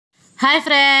Hi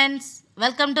friends,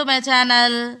 welcome to my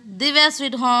channel Divya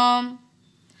sweet home.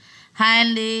 Hi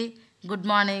అండి, good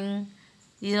morning.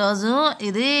 ఈరోజు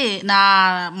ఇది నా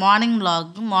మార్నింగ్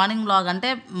వ్లాగ్ అంటే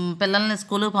పిల్లల్ని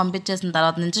స్కూల్కి పంపించేసిన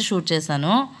తర్వాత నుంచి షూట్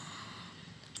చేశాను.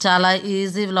 చాలా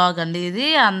ఈజీ వ్లాగ్ అండి ఇది,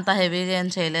 అంత హెవీగా ఏం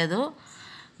చేయలేదు.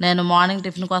 నేను మార్నింగ్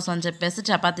టిఫిన్ కోసం అని చెప్పేసి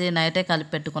చపాతీ నైటే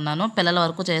కలిపి పెట్టుకున్నాను. పిల్లల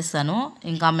వరకు చేస్తాను,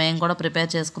 ఇంకా మేము కూడా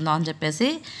ప్రిపేర్ చేసుకుందాం అని చెప్పేసి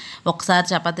ఒకసారి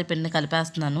చపాతీ పిండిని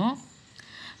కలిపేస్తున్నాను.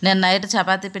 నేను నైట్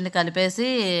చపాతీ పిండి కలిపేసి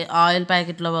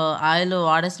ఆయిల్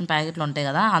వాడేసిన ప్యాకెట్లు ఉంటాయి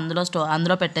కదా,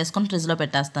 అందులో పెట్టేసుకొని ఫ్రిడ్జ్లో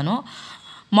పెట్టేస్తాను.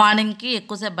 మార్నింగ్కి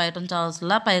ఎక్కువసేపు బయట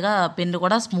ఉంచవలసిన, పైగా పిండి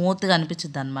కూడా స్మూత్గా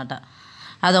అనిపించింది అనమాట.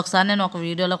 అది ఒకసారి నేను ఒక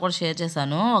వీడియోలో కూడా షేర్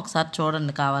చేశాను, ఒకసారి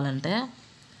చూడండి కావాలంటే.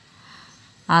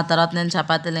 ఆ తర్వాత నేను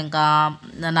చపాతీలు ఇంకా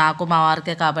నాకు మా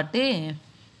వారికే కాబట్టి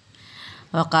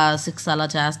ఒక 6 అలా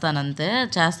చేస్తానంతే,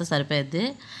 చేస్తే సరిపోయిద్ది.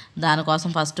 దానికోసం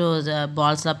ఫస్ట్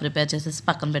బాల్స్లా ప్రిపేర్ చేసేసి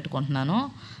పక్కన పెట్టుకుంటున్నాను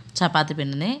చపాతీ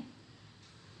పిండిని.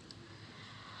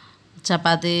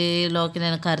 చపాతీలోకి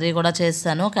నేను కర్రీ కూడా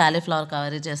చేశాను, క్యాలీఫ్లవర్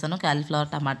కర్రీ చేశాను, క్యాలీఫ్లవర్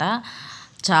టమాటా.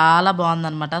 చాలా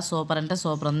బాగుందనమాట, సూపర్ అంటే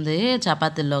సూపర్ ఉంది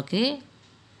చపాతీల్లోకి.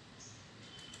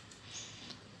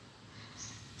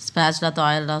 స్పాచులాతో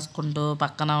ఆయిల్ రాసుకుంటూ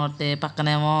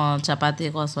పక్కనేమో చపాతీ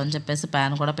కోసం అని చెప్పేసి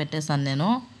ప్యాన్ కూడా పెట్టేశాను నేను.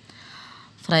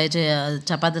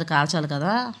 చపాతీలు కాల్చాలి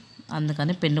కదా,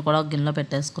 అందుకని పిండి కూడా ఒక గిన్నెలో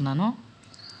పెట్టేసుకున్నాను.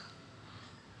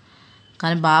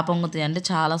 కానీ బాగా పొంగుతాయి అండి,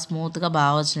 చాలా స్మూత్గా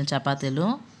బాగా వచ్చినాయి చపాతీలు.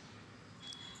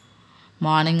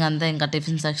 మార్నింగ్ అంతా ఇంకా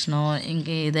టిఫిన్ సెక్షను ఇంక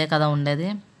ఇదే కదా ఉండేది.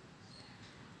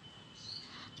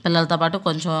 పిల్లలతో పాటు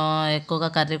కొంచెం ఎక్కువగా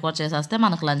కర్రీ కూడా చేసేస్తే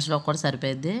మనకు లంచ్లో కూడా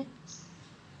సరిపోయిద్ది.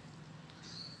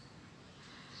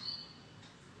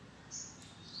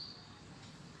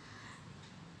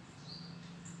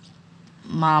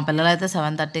 మా పిల్లలైతే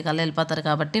 7:30 కల్లా వెళ్ళిపోతారు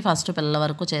కాబట్టి ఫస్ట్ పిల్లల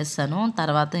వరకు చేస్తాను,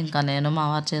 తర్వాత ఇంకా నేను మా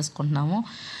వారు చేసుకుంటున్నాము.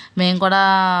 మేము కూడా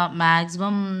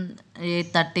మ్యాక్సిమం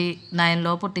 8:30-9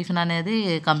 లోపు టిఫిన్ అనేది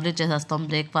కంప్లీట్ చేసేస్తాం.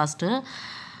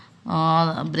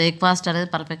 బ్రేక్ఫాస్ట్ అనేది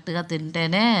పర్ఫెక్ట్గా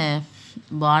తింటేనే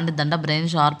బాగుండిద్దంట, బ్రెయిన్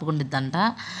షార్ప్గా ఉండిద్దంట,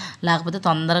 లేకపోతే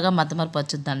తొందరగా మతిమరుపు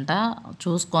వచ్చిద్దంట.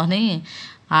 చూసుకొని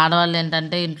ఆడవాళ్ళు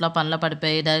ఏంటంటే ఇంట్లో పనిలో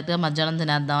పడిపోయి డైరెక్ట్గా మధ్యాహ్నం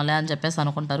తినేద్దాంలే అని చెప్పేసి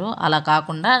అనుకుంటారు. అలా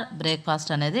కాకుండా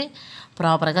బ్రేక్ఫాస్ట్ అనేది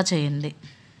ప్రాపర్గా చేయండి.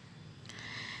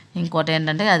 ఇంకోటి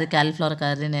ఏంటంటే అది క్యాలీఫ్లవర్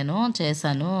కర్రీ నేను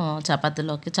చేశాను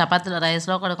చపాతీలో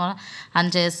రైస్లో కూడా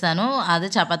అని చేశాను. అది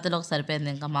చపాతీలోకి సరిపోయింది.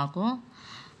 ఇంకా మాకు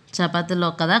చపాతీలో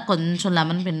కదా కొంచెం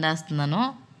లెమన్ పిండేస్తున్నాను,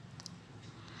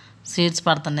 సీడ్స్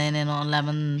పడుతున్నాయి నేను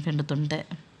లెమన్ పిండుతుంటే.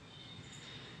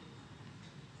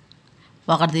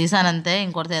 ఒకటి తీసానంతే,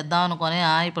 ఇంకోటి తెద్దాం అనుకొని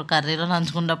ఇప్పుడు కర్రీలో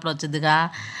నంచుకున్నప్పుడు వచ్చిద్దిగా,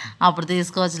 అప్పుడు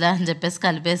తీసుకోవచ్చులే అని చెప్పేసి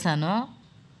కలిపేశాను.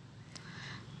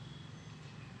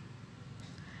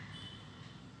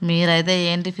 మీరైతే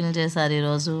ఏం టిఫిన్ చేశారు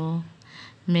ఈరోజు?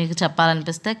 మీకు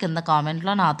చెప్పాలనిపిస్తే కింద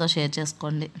కామెంట్లో నాతో షేర్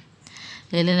చేసుకోండి.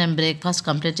 వెళ్ళి నేను బ్రేక్ఫాస్ట్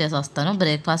కంప్లీట్ చేసి వస్తాను.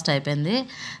 బ్రేక్ఫాస్ట్ అయిపోయింది.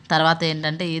 తర్వాత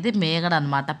ఏంటంటే ఇది మేగడ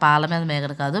అనమాట, పాల మీద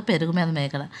మేగడ కాదు, పెరుగు మీద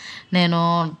మేగడ. నేను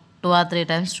 2 or 3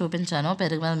 టైమ్స్ చూపించాను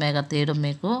పెరుగు మీద మేగడ తీయడం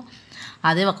మీకు.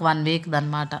 అది ఒక 1 వీక్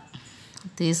అనమాట.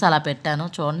 తీసి అలా పెట్టాను,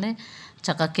 చూడండి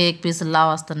చక్కగా కేక్ పీసుల్లా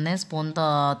వస్తున్నాయి స్పూన్తో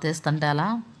తీస్తుంటే. అలా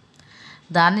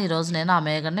దాన్ని ఈరోజు నేను ఆ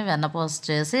మేగడ్ని వెన్నపోసి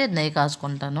చేసి నెయ్యి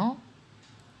కాచుకుంటాను.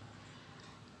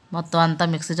 మొత్తం అంతా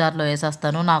మిక్సీ జార్లో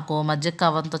వేసేస్తాను. నాకు మజ్జిగ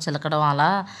కవ్వంతో చిలకడం అలా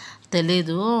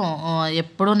తెలీదు,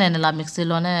 ఎప్పుడూ నేను ఇలా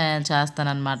మిక్సీలోనే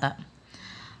చేస్తానన్నమాట.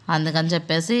 అందుకని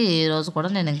చెప్పేసి ఈరోజు కూడా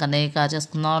నేను ఇంకా నెయ్యి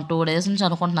కాచేసుకుందాం 2 days నుంచి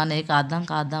అనుకుంటున్నాను నెయ్యి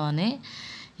కాద్దామని.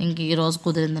 ఇంక ఈరోజు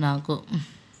కుదిరింది నాకు.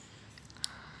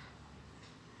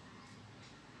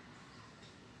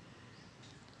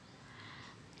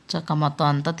 చక్క మొత్తం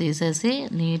అంతా తీసేసి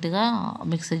నీట్గా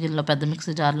పెద్ద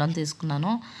మిక్సీ జార్లో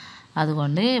తీసుకున్నాను.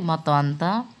 అదిగోండి మొత్తం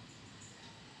అంతా.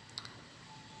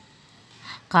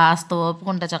 కాస్త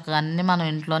ఓపుకుంటే చక్కగా అన్నీ మనం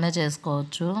ఇంట్లోనే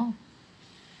చేసుకోవచ్చు.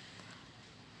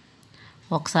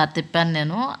 ఒకసారి తిప్పాను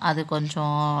నేను, అది కొంచెం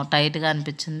టైట్గా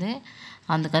అనిపించింది,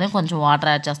 అందుకని కొంచెం వాటర్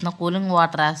యాడ్ చేస్తున్నా. కూలింగ్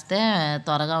వాటర్ వేస్తే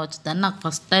త్వరగా వచ్చిందని నాకు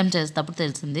ఫస్ట్ టైం చేసేటప్పుడు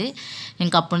తెలిసింది.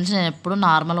 ఇంకప్పటి నుంచి నేను ఎప్పుడు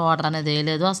నార్మల్ వాటర్ అనేది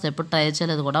వేయలేదు, అసలు ఎప్పుడు ట్రై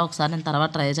చేయలేదు కూడా. ఒకసారి నేను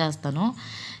తర్వాత ట్రై చేస్తాను.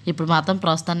 ఇప్పుడు మాత్రం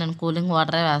ప్రస్తుతం నేను కూలింగ్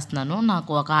వాటరే వేస్తున్నాను.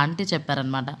 నాకు ఒక ఆంటీ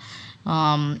చెప్పారనమాట,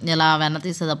 ఇలా వెన్న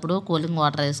తీసేటప్పుడు కూలింగ్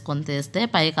వాటర్ వేసుకొని తీస్తే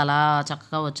పైకి అలా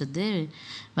చక్కగా వచ్చింది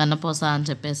వెన్నపూస అని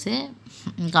చెప్పేసి.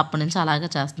 ఇంకా అప్పటి నుంచి అలాగే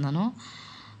చేస్తున్నాను.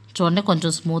 చూడండి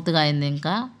కొంచెం స్మూత్గా అయింది.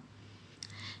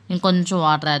 ఇంకొంచెం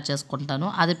వాటర్ యాడ్ చేసుకుంటాను.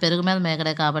 అది పెరుగు మీద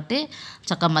మేగడే కాబట్టి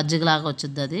చక్కగా మజ్జిగలాగా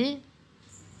వచ్చింది. అది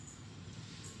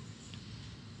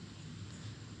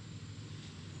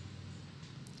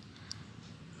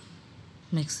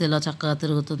మిక్సీలో చక్కగా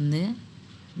తిరుగుతుంది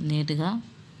నీట్గా.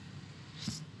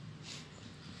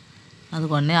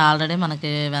 అదిగోండి ఆల్రెడీ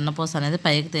మనకి వెన్నపూస అనేది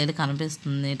పైకి తేలి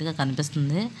కనిపిస్తుంది, నీట్గా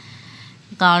కనిపిస్తుంది.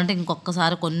 కావాలంటే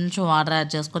ఇంకొకసారి కొంచెం వాటర్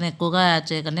యాడ్ చేసుకొని, ఎక్కువగా యాడ్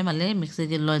చేయకండి, మళ్ళీ మిక్సీ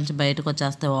గిన్నెలోంచి బయటకు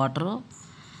వచ్చేస్తాయి వాటరు.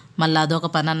 మళ్ళీ అదొక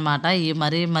పని అనమాట. ఈ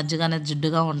మరీ మజ్జిగ అనేది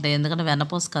జిడ్డుగా ఉంటాయి, ఎందుకంటే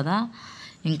వెన్నపూస కదా,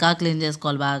 ఇంకా క్లీన్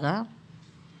చేసుకోవాలి బాగా.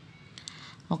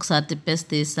 ఒకసారి తిప్పేసి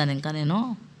తీస్తాను ఇంకా నేను.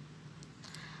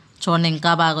 చూడండి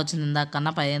ఇంకా బాగా వచ్చింది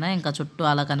ఇందాకన్నా పైన, ఇంకా చుట్టూ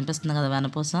అలా కనిపిస్తుంది కదా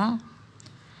వెన్నపూస.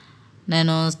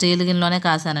 నేను స్టీల్ గిన్నెలోనే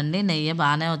కాసానండి, నెయ్యి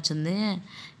బాగానే వచ్చింది,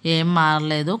 ఏం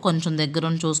మారలేదు. కొంచెం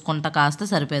దగ్గరుండి చూసుకుంటా కాస్తే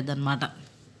సరిపోద్ది అనమాట.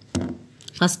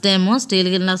 ఫస్ట్ టైము స్టీల్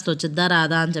గిన్నె అసలు వచ్చిద్దా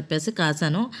రాదా అని చెప్పేసి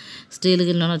కాసాను, స్టీల్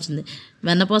గిన్నెలోనే వచ్చింది.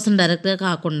 వెన్నపూసను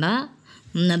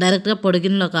డైరెక్ట్గా పొడి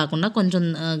గిన్నెలో కాకుండా కొంచెం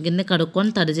గిన్నె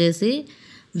కడుక్కొని తడి చేసి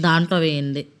దాంట్లో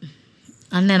వేయండి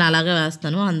అని నేను అలాగే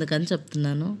వేస్తాను, అందుకని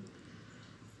చెప్తున్నాను.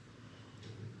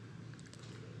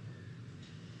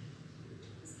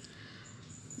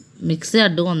 మిక్సీ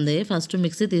అడ్డుగా ఉంది, ఫస్ట్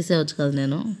మిక్సీ తీసేయచ్చు కదా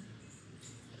నేను.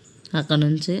 అక్కడ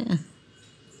నుంచి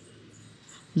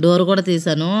డోర్ కూడా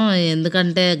తీసాను,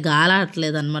 ఎందుకంటే గాలి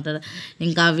ఆడట్లేదు అనమాట.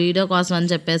 ఇంకా వీడియో కోసం అని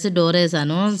చెప్పేసి డోర్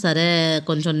వేసాను. సరే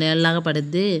కొంచెం నీళ్ళలాగా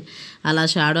పడిద్ది, అలా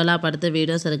షాడోలా పడితే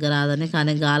వీడియో సరిగ్గా రాదని,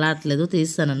 కానీ గాలి ఆడట్లేదు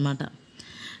తీస్తాను అనమాట.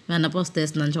 వెన్నపూస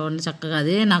తీస్తున్నాను చూడండి చక్కగా.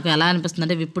 అది నాకు ఎలా అనిపిస్తుంది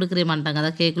అంటే విప్పుడు క్రీమ్ అంటాం కదా,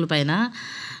 కేకుల పైన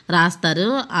రాస్తారు,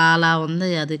 అలా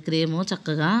ఉంది అది క్రీము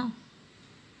చక్కగా.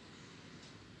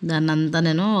 దాన్ని అంతా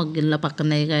నేను ఒక గిన్నెలో పక్కన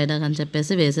నెయ్యి కాయడానికి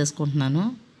చెప్పేసి వేసేసుకుంటున్నాను.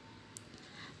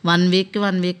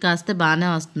 1 వీక్ కాస్తే బాగానే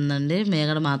వస్తుందండి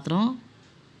మేగడ మాత్రం.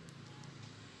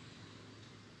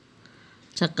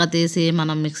 చక్క తీసి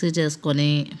మనం మిక్సీ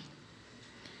చేసుకొని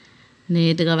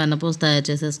నీట్గా వెన్నపూస తయారు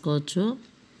చేసేసుకోవచ్చు.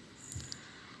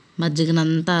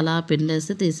 మజ్జిగనంతా అలా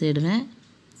పిండేసి తీసేయడమే.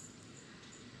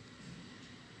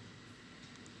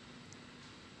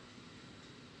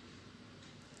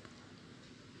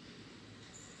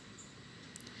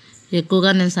 ఎక్కువగా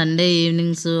నేను సండే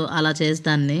ఈవినింగ్స్ అలా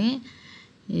చేస్తాను,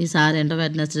 ఈసారి ఏంటో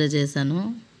వెడ్నెస్డే చేశాను.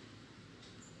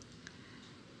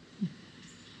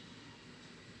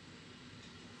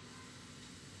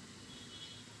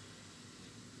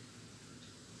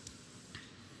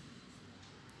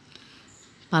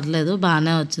 పర్లేదు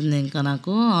బాగానే వచ్చింది ఇంకా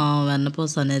నాకు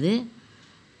వెన్నపూస అనేది.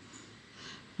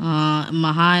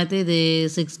 మహా అయితే ఇది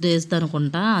 6 days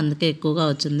అనుకుంటా, అందుకే ఎక్కువగా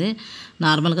వచ్చింది.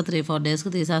 నార్మల్గా 3-4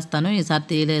 daysకి తీసేస్తాను, ఈసారి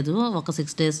తీయలేదు. ఒక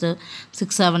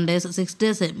 6-7 days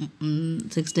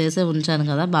 6 days ఉంచాను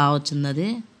కదా, బాగా వచ్చింది అది.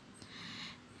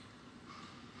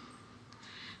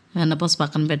 వెన్నపూస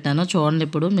పక్కన పెట్టాను. చూడండి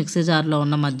ఇప్పుడు మిక్సీ జార్లో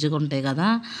ఉన్న మజ్జిగ ఉంటాయి కదా,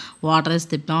 వాటర్ వేసి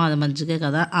తిప్పాం, అది మజ్జిగే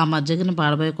కదా, ఆ మజ్జిగని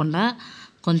పాడబోయకుండా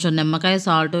కొంచెం నిమ్మకాయ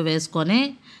సాల్ట్ వేసుకొని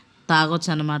తాగొచ్చు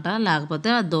అనమాట. లేకపోతే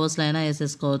దోశలైనా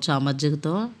వేసేసుకోవచ్చు ఆ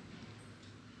మజ్జిగతో.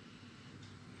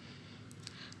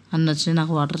 అన్నీ వచ్చినాయి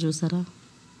నాకు వాటర్, చూసారా?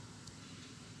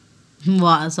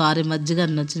 సారీ మజ్జిగ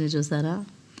అన్నీ వచ్చినాయి చూసారా.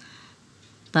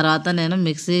 తర్వాత నేను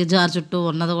మిక్సీ జార్ చుట్టూ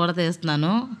ఉన్నది కూడా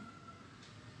తీస్తున్నాను.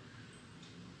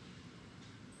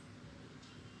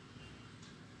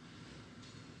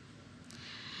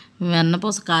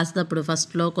 వెన్నపూస కాసేటప్పుడు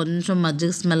ఫస్ట్లో కొంచెం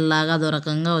మజ్జిగ స్మెల్ లాగా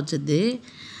దొరకంగా వచ్చింది.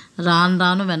 రాను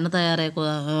రాను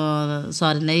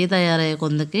నెయ్యి తయారయ్యే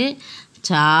కొందికి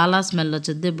చాలా స్మెల్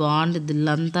వచ్చింది, బాగుంటుంది.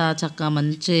 ఇల్లంతా చక్కగా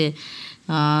మంచి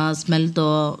స్మెల్తో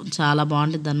చాలా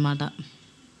బాగుంటుంది అనమాట.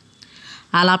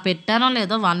 అలా పెట్టానో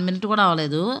లేదో 1 minute కూడా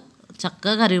అవ్వలేదు,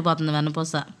 చక్కగా కరిగిపోతుంది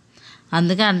వెన్నపూస.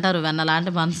 అందుకే అంటారు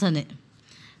వెన్నలాంటి మనసు అని.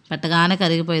 పెట్టగానే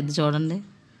కరిగిపోయిద్ది చూడండి,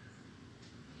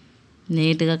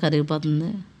 నీట్గా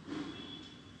కరిగిపోతుంది.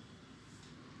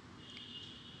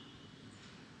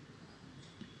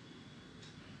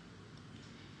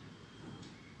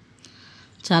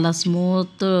 చాలా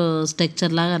స్మూత్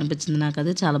స్ట్రక్చర్ లాగా అనిపించింది నాకు,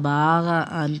 అది చాలా బాగా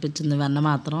అనిపించింది. వెన్న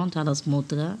మాత్రం చాలా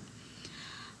స్మూత్గా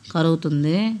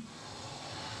కరుగుతుంది.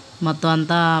 మొత్తం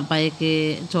అంతా పైకి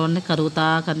చూడండి కరుగుతా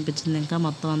కనిపించింది, ఇంకా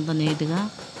మొత్తం అంతా నీట్గా.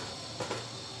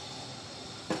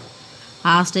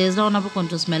 ఆ స్టేజ్లో ఉన్నప్పుడు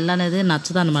కొంచెం స్మెల్ అనేది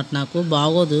నచ్చదు అనమాట, నాకు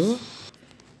బాగోదు.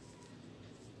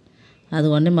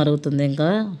 అదిగోండి మరుగుతుంది, ఇంకా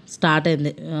స్టార్ట్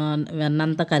అయింది.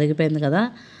 వెన్నంతా కరిగిపోయింది కదా,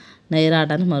 నెయ్యి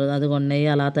రావడానికి అదిగోండి నెయ్యి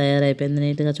అలా తయారైపోయింది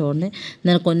నీట్గా. చూడండి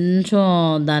నేను కొంచెం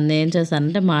దాన్ని ఏం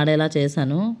చేశానంటే మాడేలా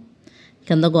చేశాను.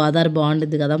 కింద గోదావరి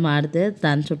బాగుంటుంది కదా మాడితే,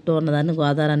 దాని చుట్టూ ఉన్నదాన్ని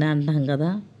గోదావరి అని అంటాం కదా.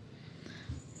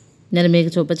 నేను మీకు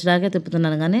చూపించడానికే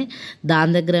తిప్పుతున్నాను, కానీ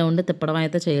దాని దగ్గరే ఉండి తిప్పడం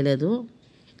అయితే చేయలేదు.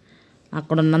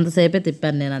 అక్కడ ఉన్నంతసేపే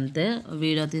తిప్పాను నేను, అంతే.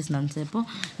 వీడియో తీసినంతసేపు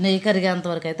నెయ్యి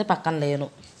కరిగేంతవరకు అయితే పక్కన లేను.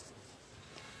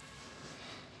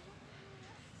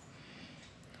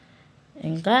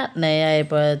 ఇంకా నెయ్యి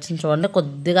అయిపోయి వచ్చింది చూడండి.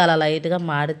 కొద్దిగా అలా లైట్గా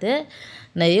మాడితే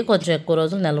నెయ్యి కొంచెం ఎక్కువ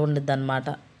రోజులు నిల్వ ఉండిద్ది అనమాట.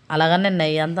 అలాగని నేను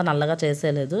నెయ్యి అంతా నల్లగా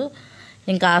చేసేయలేదు.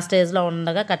 ఇంకా ఆ స్టేజ్లో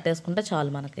ఉండగా కట్టేసుకుంటే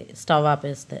చాలు మనకి, స్టవ్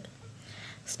ఆపేస్తే.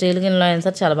 స్టీల్ గిన్నెలో అయినా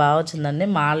సరే చాలా బాగా వచ్చిందండి,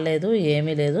 మాడలేదు,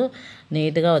 ఏమీ లేదు,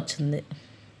 నీట్గా వచ్చింది,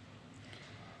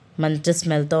 మంచి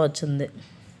స్మెల్తో వచ్చింది.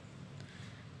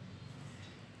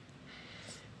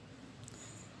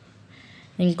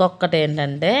 ఇంకొకటి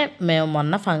ఏంటంటే, మేము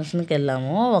మొన్న ఫంక్షన్కి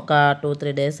వెళ్ళాము, ఒక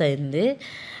 2-3 డేస్ అయింది.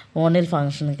 ఓనీల్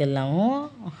ఫంక్షన్కి వెళ్ళాము,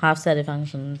 హాఫ్ శారీ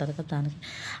ఫంక్షన్ ఉంటుంది కదా దానికి.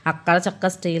 అక్కడ చక్కగా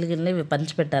స్టీల్ గిన్నెలు ఇవి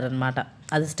పంచి పెట్టారనమాట.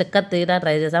 అది స్టిక్కర్ తీరా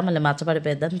ట్రై చేసాం, మళ్ళీ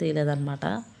మచ్చపడిపోద్దని తీయలేదనమాట.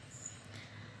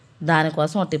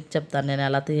 దానికోసం ఒక టిప్ చెప్తాను నేను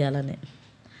ఎలా తీయాలని.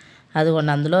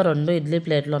 అదిగోండి, అందులో 2 ఇడ్లీ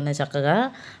ప్లేట్లు ఉన్నాయి చక్కగా.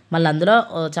 మళ్ళీ అందులో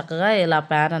చక్కగా ఇలా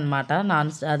ప్యాన్ అనమాట,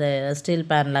 అదే స్టీల్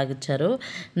ప్యాన్ లాగా ఇచ్చారు.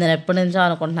 నేను ఎప్పటి నుంచో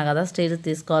అనుకుంటున్నాను కదా స్టీల్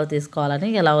తీసుకోవాలని.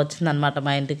 ఇలా వచ్చిందనమాట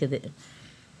మా ఇంటికి. ఇది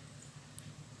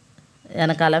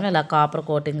వెనకాలం ఇలా కాపర్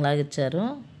కోటింగ్ లాగా ఇచ్చారు.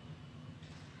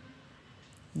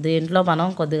 దీంట్లో మనం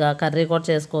కొద్దిగా కర్రీ కూడా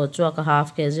చేసుకోవచ్చు, ఒక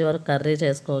 1/2 kg వరకు కర్రీ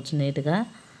చేసుకోవచ్చు నీట్గా.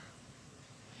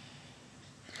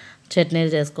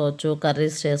 చట్నీలు చేసుకోవచ్చు,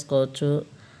 కర్రీస్ చేసుకోవచ్చు,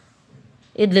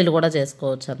 ఇడ్లీలు కూడా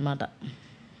చేసుకోవచ్చు అన్నమాట.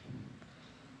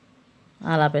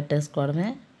 అలా పెట్టేసుకోవడమే.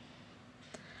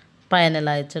 పైన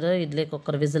ఇలా ఇచ్చారు, ఇడ్లీ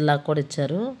కుక్కర్ విజిల్లాగా కూడా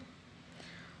ఇచ్చారు.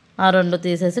 ఆ 2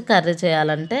 తీసేసి కర్రీ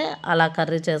చేయాలంటే అలా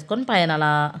కర్రీ చేసుకొని పైన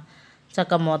అలా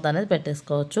చక్క మూత అనేది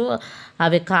పెట్టేసుకోవచ్చు.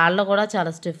 అవి కాళ్ళు కూడా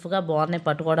చాలా స్టిఫ్గా బాగున్నాయి,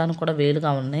 పట్టుకోవడానికి కూడా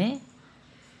వీలుగా ఉన్నాయి.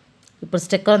 ఇప్పుడు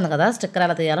స్టిక్కర్ ఉంది కదా, స్టిక్కర్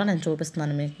ఎలా తీయాలో నేను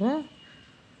చూపిస్తున్నాను మీకు.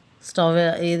 స్టవ్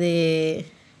ఇది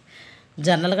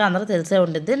జనరల్గా అందరూ తెలిసే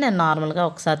ఉండిద్ది, నేను నార్మల్గా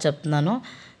ఒకసారి చెప్తున్నాను.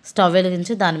 స్టవ్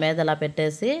వెలిగించి దాని మీద ఇలా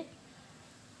పెట్టేసి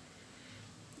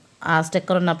ఆ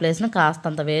స్టిక్కర్ ఉన్న ప్లేస్ని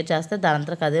కాస్తంత వేడి చేస్తే దాని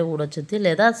అంతకు అదే ఊడొచ్చుద్ది,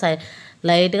 లేదా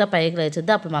లైట్గా పైకి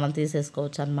లేచిద్ది, అప్పుడు మనం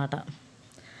తీసేసుకోవచ్చు అనమాట.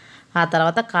 ఆ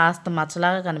తర్వాత కాస్త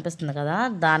మచ్చలాగా కనిపిస్తుంది కదా,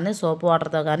 దాన్ని సోప్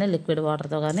వాటర్తో కానీ లిక్విడ్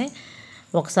వాటర్తో కానీ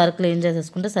ఒకసారి క్లీన్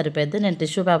చేసేసుకుంటే సరిపోద్ది. నేను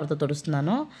టిష్యూ పేపర్తో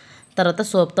తుడుస్తున్నాను, తర్వాత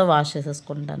సోప్తో వాష్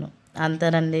చేసేసుకుంటాను.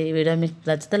 అంతేనండి. ఈ వీడియో మీకు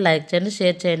నచ్చితే లైక్ చేయండి,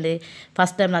 షేర్ చేయండి.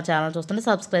 ఫస్ట్ టైం నా ఛానల్ చూస్తుంటే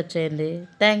సబ్స్క్రైబ్ చేయండి.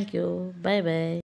 Thank you. Bye bye.